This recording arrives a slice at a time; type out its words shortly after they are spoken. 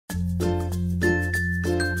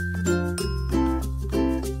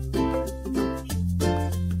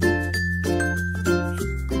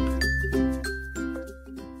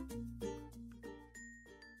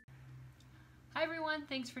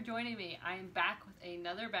Thanks for joining me. I am back with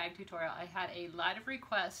another bag tutorial. I had a lot of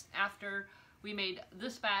requests after we made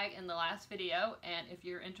this bag in the last video, and if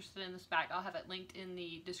you're interested in this bag, I'll have it linked in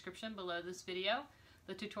the description below this video,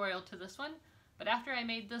 the tutorial to this one. But after I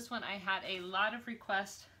made this one, I had a lot of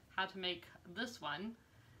requests how to make this one,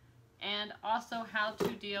 and also how to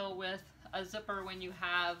deal with a zipper when you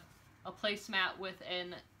have a placemat with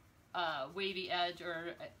an wavy edge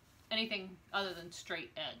or anything other than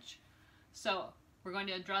straight edge. So we're going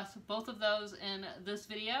to address both of those in this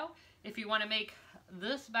video. If you want to make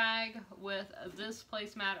this bag with this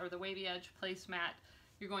placemat or the wavy edge placemat,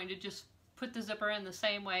 you're going to just put the zipper in the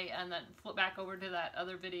same way and then flip back over to that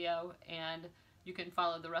other video and you can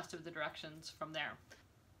follow the rest of the directions from there.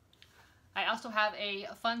 I also have a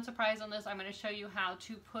fun surprise on this. I'm going to show you how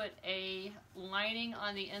to put a lining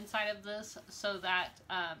on the inside of this so that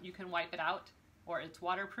you can wipe it out, or it's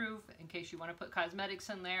waterproof in case you want to put cosmetics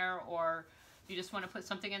in there, or you just want to put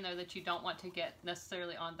something in there that you don't want to get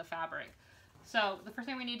necessarily on the fabric. So the first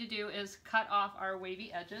thing we need to do is cut off our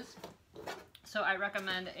wavy edges. So I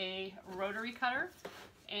recommend a rotary cutter,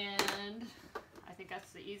 and I think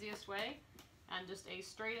that's the easiest way, and just a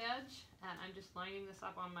straight edge. And I'm just lining this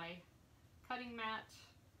up on my cutting mat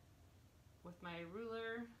with my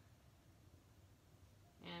ruler,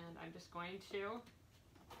 and I'm just going to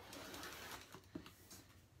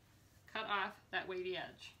cut off that wavy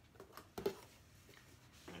edge.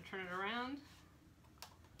 I'm going to turn it around,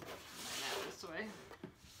 this way,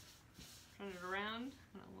 turn it around,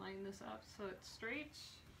 and line this up so it's straight,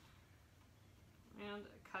 and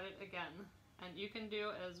cut it again. And you can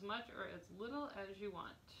do as much or as little as you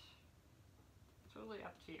want. Totally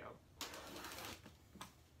up to you.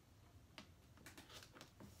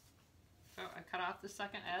 So I cut off the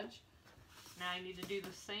second edge. Now I need to do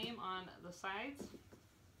the same on the sides.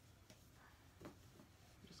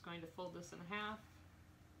 I'm just going to fold this in half.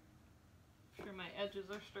 Make sure my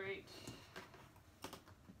edges are straight.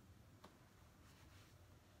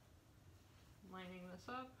 Lining this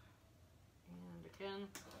up. And again,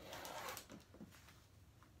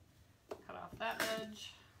 cut off that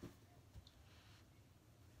edge.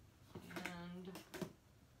 And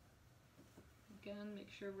again, make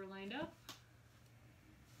sure we're lined up.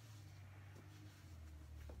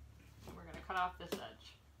 And we're going to cut off this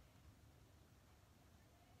edge.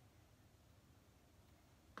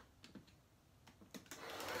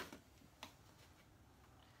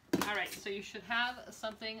 Alright, so you should have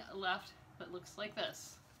something left that looks like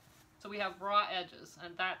this. So we have raw edges,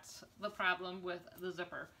 and that's the problem with the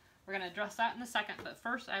zipper. We're going to address that in a second, but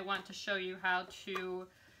first I want to show you how to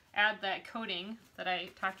add that coating that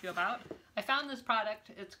I talked to you about. I found this product,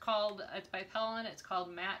 it's by Pellin, it's called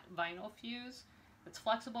Matte Vinyl Fuse. It's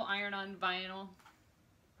flexible iron-on vinyl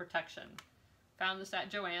protection. Found this at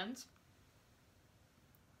Joann's.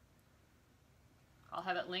 I'll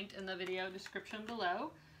have it linked in the video description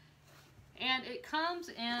below. And it comes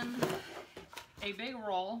in a big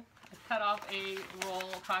roll. I cut off a roll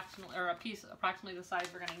approximately, or a piece approximately the size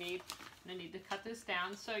we're going to need. And I need to cut this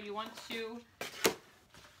down. So you want to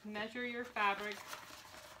measure your fabric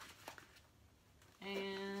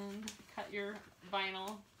and cut your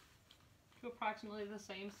vinyl to approximately the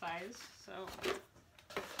same size. So I'm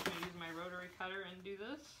going to use my rotary cutter and do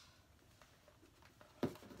this.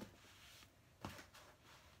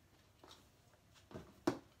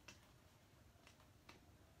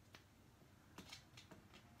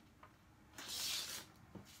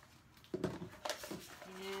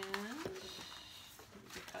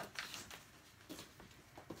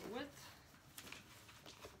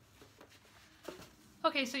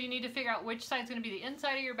 Okay, so you need to figure out which side's going to be the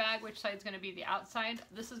inside of your bag, which side's going to be the outside.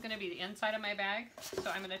 This is going to be the inside of my bag. So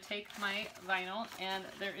I'm going to take my vinyl, and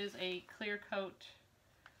there is a clear coat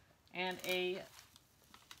and a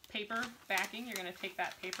paper backing. You're going to take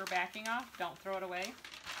that paper backing off. Don't throw it away.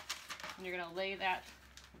 And you're going to lay that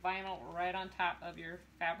vinyl right on top of your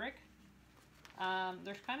fabric.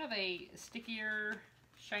 There's kind of a stickier,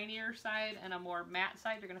 shinier side and a more matte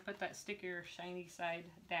side. You're going to put that stickier, shiny side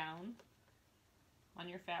down on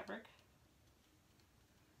your fabric.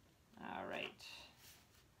 Alright.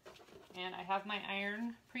 And I have my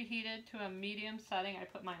iron preheated to a medium setting. I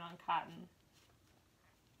put mine on cotton.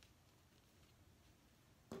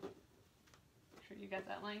 Make sure you got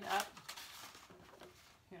that lined up.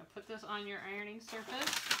 You're going to put this on your ironing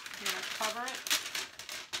surface. You're going to cover it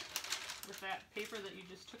with that paper that you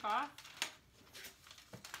just took off.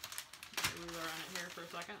 smoother on it here for a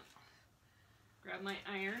second. Grab my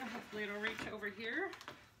iron, hopefully it'll reach over here.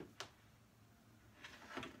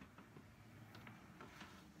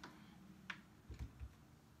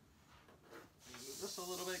 Move this a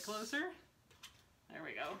little bit closer. There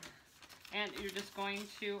we go. And you're just going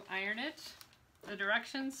to iron it. The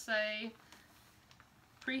directions say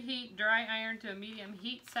preheat dry iron to a medium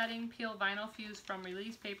heat setting, peel vinyl fuse from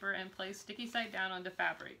release paper and place sticky side down onto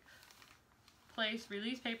fabric. Place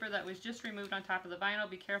release paper that was just removed on top of the vinyl.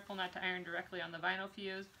 Be careful not to iron directly on the vinyl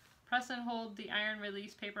fuse. Press and hold the iron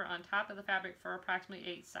release paper on top of the fabric for approximately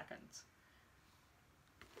 8 seconds.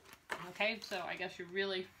 Okay, so I guess you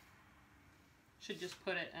really should just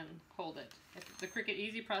put it and hold it. If the Cricut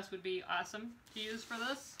Easy Press would be awesome to use for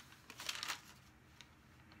this.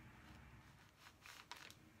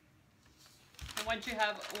 And once you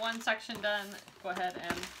have one section done, go ahead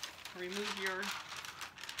and remove your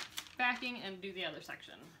backing and do the other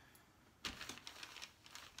section.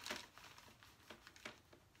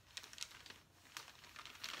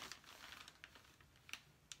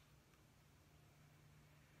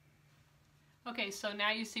 Okay, so now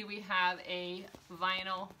you see we have a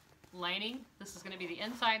vinyl lining. This is going to be the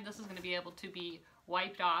inside. This is going to be able to be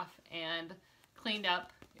wiped off and cleaned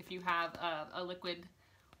up if you have a liquid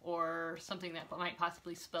or something that might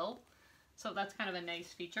possibly spill. So that's kind of a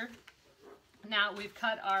nice feature. Now we've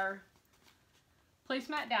cut our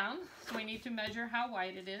placemat down, so we need to measure how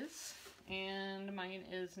wide it is. And mine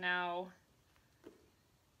is now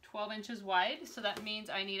 12 inches wide, so that means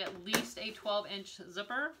I need at least a 12-inch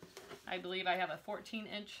zipper. I believe I have a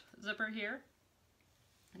 14-inch zipper here.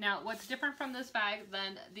 Now, what's different from this bag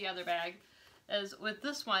than the other bag is with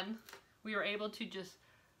this one, we were able to just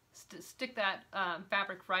stick that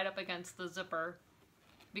fabric right up against the zipper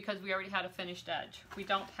because we already had a finished edge. We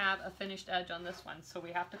don't have a finished edge on this one, so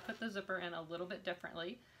we have to put the zipper in a little bit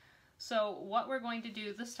differently. So what we're going to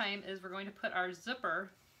do this time is we're going to put our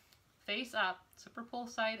zipper face up, zipper pull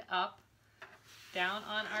side up, down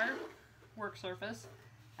on our work surface,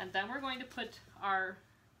 and then we're going to put our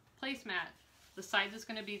placemat, the side that's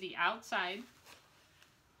going to be the outside,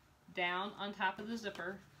 down on top of the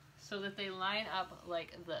zipper so that they line up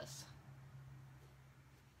like this.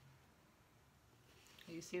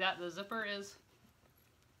 You see that? The zipper is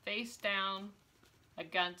face down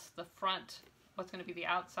against the front, what's going to be the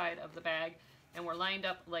outside of the bag, and we're lined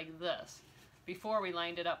up like this. Before we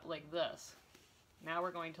lined it up like this. Now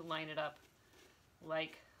we're going to line it up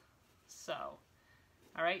like so.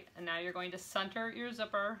 Alright, and now you're going to center your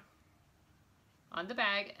zipper on the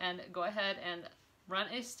bag and go ahead and run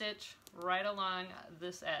a stitch right along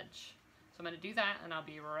this edge. So I'm going to do that and I'll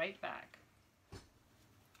be right back.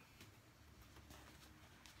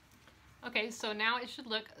 Okay, so now it should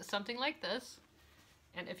look something like this.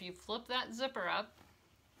 And if you flip that zipper up,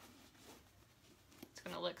 it's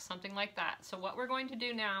going to look something like that. So what we're going to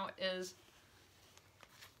do now is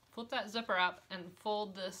flip that zipper up and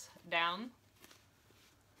fold this down.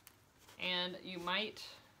 And you might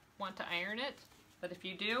want to iron it, but if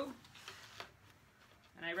you do,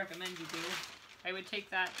 and I recommend you do, I would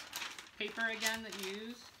take that paper again that you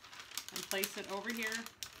used and place it over here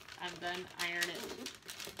and then iron it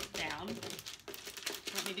down.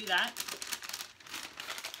 Let me do that.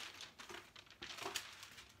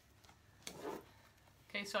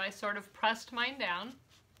 Okay, so I sort of pressed mine down.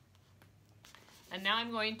 And now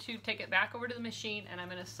I'm going to take it back over to the machine and I'm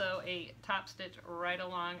going to sew a top stitch right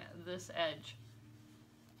along this edge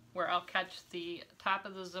where I'll catch the top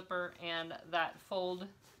of the zipper and that fold,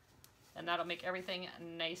 and that'll make everything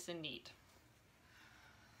nice and neat.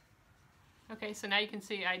 Okay, so now you can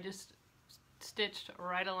see I just stitched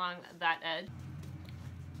right along that edge.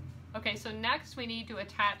 Okay, so next we need to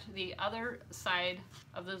attach the other side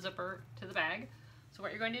of the zipper to the bag. So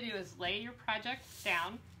what you're going to do is lay your project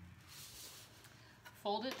down,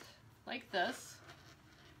 fold it like this,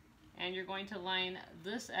 and you're going to line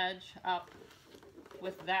this edge up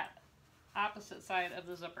with that opposite side of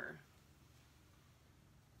the zipper.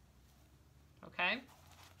 Okay?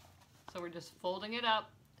 So we're just folding it up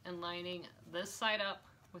and lining this side up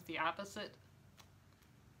with the opposite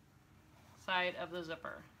side of the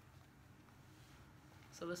zipper.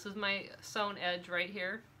 So this is my sewn edge right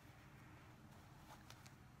here.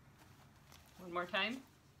 One more time.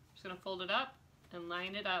 Just going to fold it up and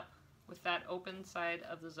line it up with that open side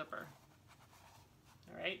of the zipper.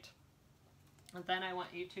 Alright, and then I want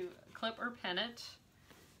you to clip or pin it,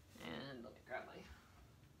 and let me grab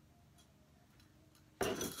my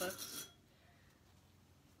clips.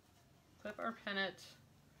 Clip or pin it,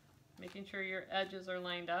 making sure your edges are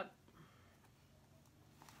lined up.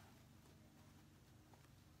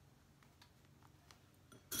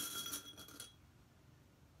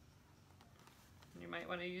 might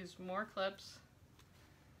want to use more clips.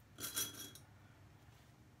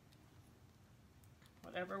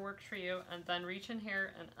 Whatever works for you, and then reach in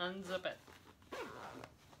here and unzip it.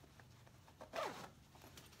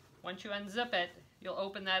 Once you unzip it, you'll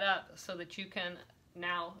open that up so that you can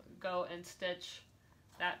now go and stitch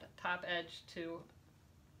that top edge to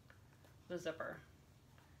the zipper.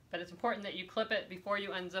 But it's important that you clip it before you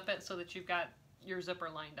unzip it so that you've got your zipper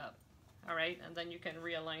lined up. All right, and then you can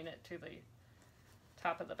realign it to the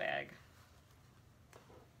top of the bag.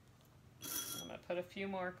 I'm going to put a few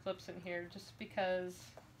more clips in here just because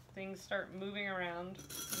things start moving around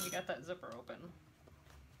when you got that zipper open.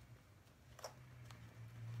 I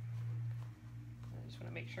just want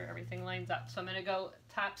to make sure everything lines up. So I'm going to go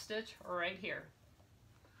top stitch right here.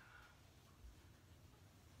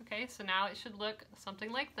 Okay, so now it should look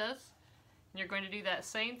something like this. And you're going to do that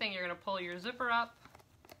same thing. You're going to pull your zipper up,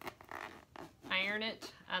 iron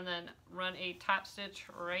it, and then run a top stitch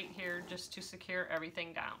right here just to secure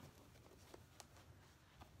everything down.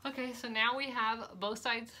 Okay, so now we have both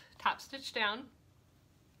sides top stitched down.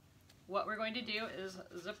 What we're going to do is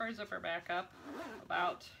zip our zipper back up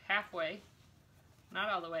about halfway, not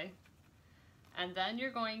all the way, and then you're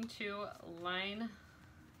going to line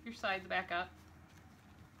your sides back up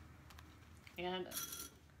and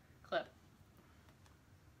clip.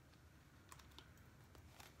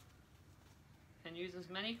 And use as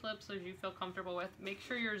many clips as you feel comfortable with. Make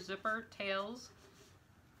sure your zipper tails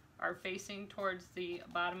are facing towards the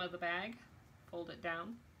bottom of the bag. Fold it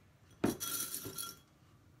down.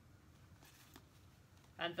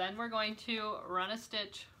 And then we're going to run a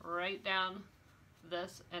stitch right down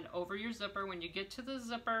this and over your zipper. When you get to the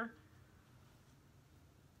zipper,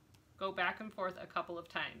 go back and forth a couple of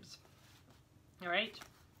times. All right?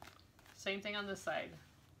 Same thing on this side.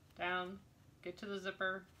 Down, get to the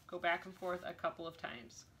zipper, go back and forth a couple of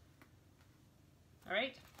times. All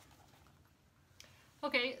right?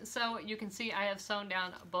 Okay, so you can see I have sewn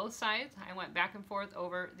down both sides. I went back and forth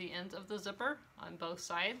over the ends of the zipper on both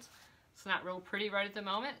sides. It's not real pretty right at the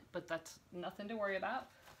moment, but that's nothing to worry about.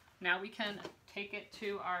 Now we can take it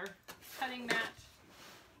to our cutting mat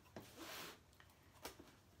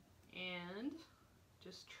and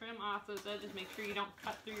just trim off those edges. Make sure you don't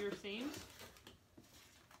cut through your seams.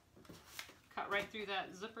 Cut right through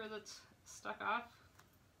that zipper that's stuck off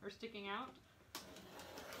or sticking out.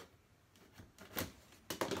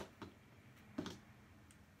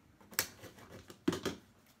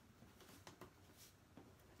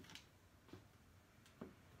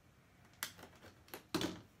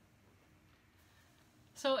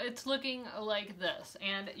 So it's looking like this,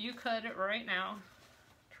 and you could right now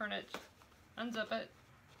turn it, unzip it,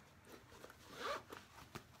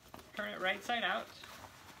 turn it right side out,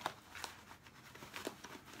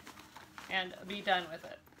 and be done with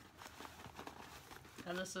it.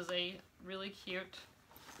 And this is a really cute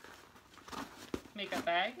makeup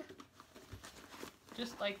bag,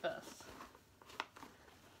 just like this.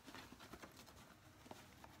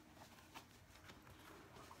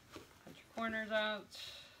 Cut your corners out.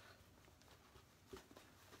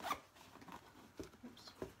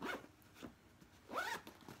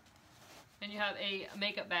 And you have a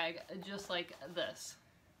makeup bag just like this,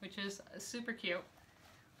 which is super cute.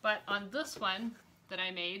 But on this one that I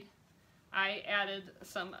made, I added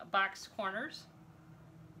some boxed corners.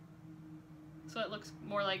 So it looks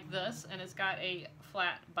more like this, and it's got a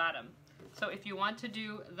flat bottom. So if you want to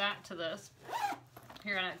do that to this,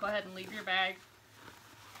 you're gonna go ahead and leave your bag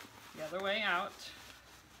the other way out.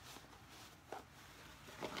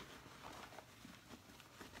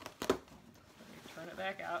 Turn it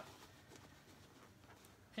back out.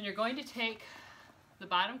 And you're going to take the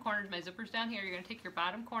bottom corners, my zipper's down here, you're going to take your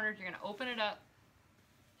bottom corners, you're going to open it up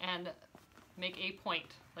and make a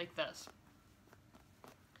point like this.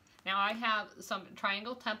 Now I have some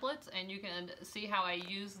triangle templates, and you can see how I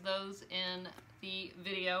use those in the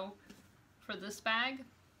video for this bag.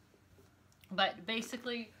 But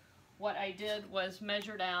basically what I did was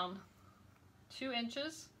measure down 2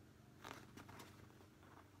 inches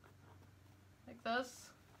like this,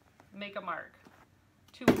 make a mark.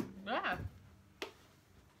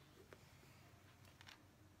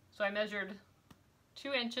 So I measured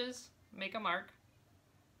 2 inches, make a mark,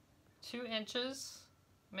 2 inches,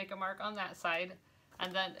 make a mark on that side,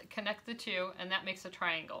 and then connect the two, and that makes a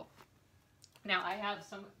triangle. Now I have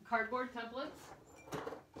some cardboard templates,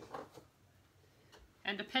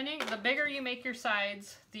 and depending, the bigger you make your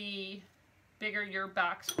sides, the bigger your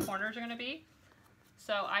box corners are going to be.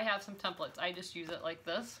 So I have some templates. I just use it like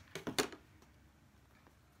this.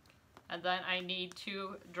 And then I need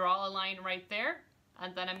to draw a line right there,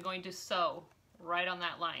 and then I'm going to sew right on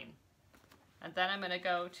that line. And then I'm going to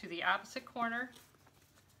go to the opposite corner,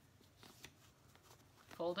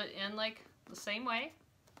 fold it in like the same way,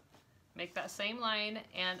 make that same line,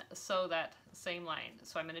 and sew that same line.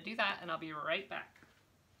 So I'm going to do that, and I'll be right back.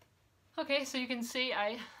 Okay, so you can see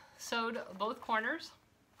I sewed both corners,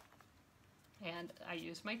 and I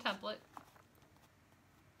used my template,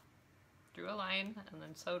 drew a line, and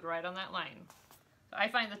then sewed right on that line. So I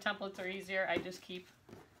find the templates are easier. I just keep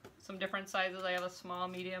some different sizes. I have a small,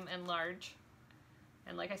 medium, and large.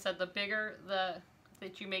 And like I said, the bigger that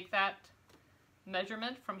you make that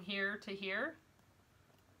measurement from here to here,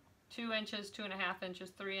 2 inches, 2.5 inches,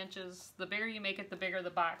 3 inches, the bigger you make it, the bigger the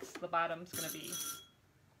box, the bottom's going to be.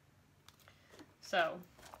 So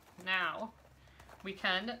now we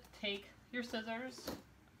can take your scissors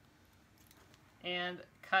and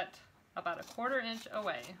cut about 1/4 inch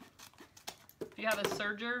away. If you have a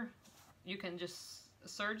serger, you can just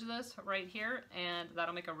serge this right here, and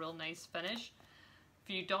that'll make a real nice finish. If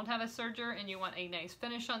you don't have a serger and you want a nice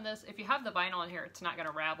finish on this, if you have the vinyl in here, it's not going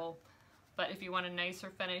to ravel. But if you want a nicer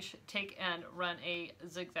finish, take and run a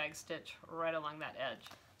zigzag stitch right along that edge.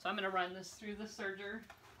 So I'm going to run this through the serger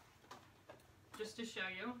just to show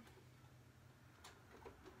you.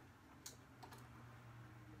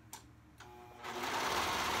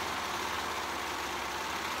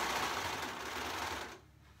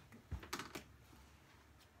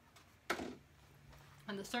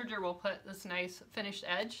 And the serger will put this nice finished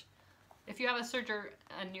edge. If you have a serger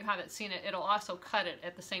and you haven't seen it, it'll also cut it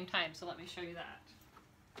at the same time. So let me show you that.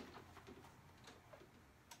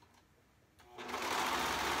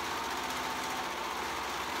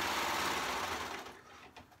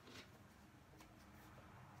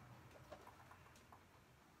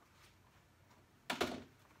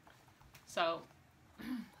 So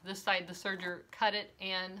this side, the serger cut it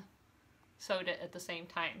and sewed it at the same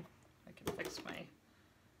time. I can fix my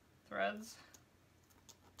threads.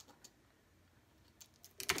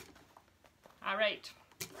 All right,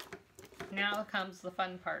 now comes the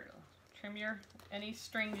fun part. Trim any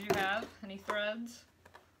strings you have, any threads.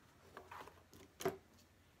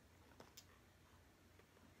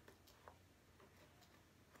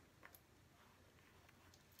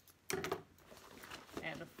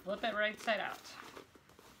 And flip it right side out.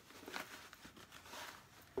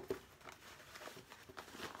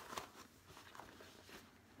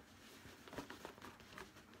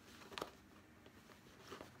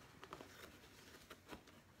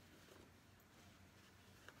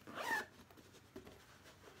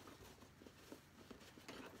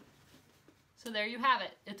 So there you have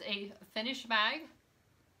it. It's a finished bag.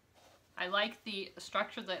 I like the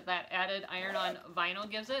structure that that added iron-on vinyl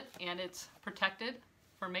gives it, and it's protected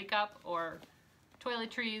for makeup or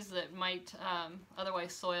toiletries that might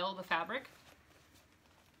otherwise soil the fabric.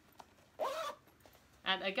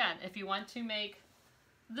 And again, if you want to make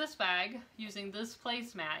this bag using this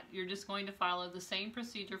placemat, you're just going to follow the same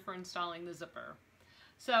procedure for installing the zipper.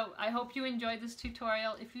 So I hope you enjoyed this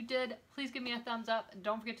tutorial. If you did, please give me a thumbs up and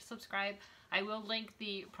don't forget to subscribe. I will link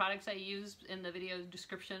the products I used in the video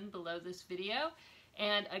description below this video.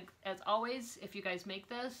 And as always, if you guys make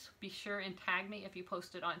this, be sure and tag me if you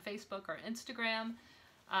post it on Facebook or Instagram.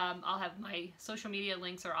 I'll have my social media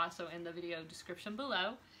links are also in the video description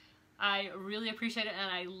below. I really appreciate it,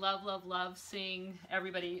 and I love, love, love seeing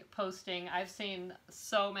everybody posting. I've seen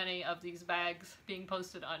so many of these bags being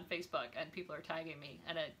posted on Facebook, and people are tagging me,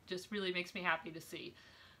 and it just really makes me happy to see.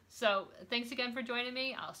 So thanks again for joining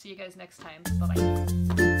me. I'll see you guys next time. Bye-bye.